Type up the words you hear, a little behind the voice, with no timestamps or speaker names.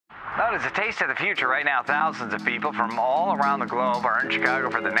Well, it's a taste of the future right now. Thousands of people from all around the globe are in Chicago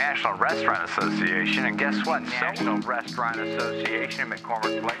for the National Restaurant Association. And guess what? National Restaurant Association in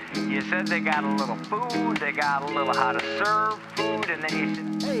McCormick Place. You said they got a little food, they got a little how to serve food, and then you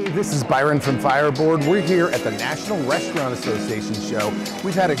said... Hey, this is Byron from FireBoard. We're here at the National Restaurant Association show.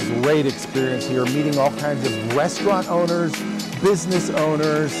 We've had a great experience here meeting all kinds of restaurant owners, business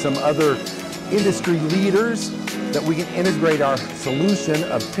owners, some other industry leaders that we can integrate our solution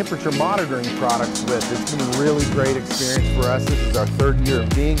of temperature monitoring products with. It's been a really great experience for us. This is our third year of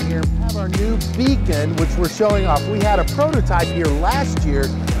being here. We have our new beacon, which we're showing off. We had a prototype here last year,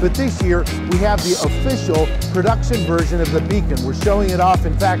 but this year we have the official production version of the beacon. We're showing it off.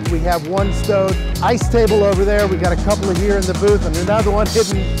 In fact, we have one stowed ice table over there. We got a couple here in the booth and another one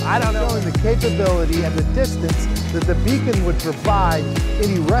hidden. I don't know, showing the capability and the distance that the beacon would provide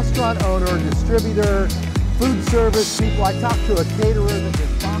any restaurant owner, distributor, food service people. I talked to a caterer that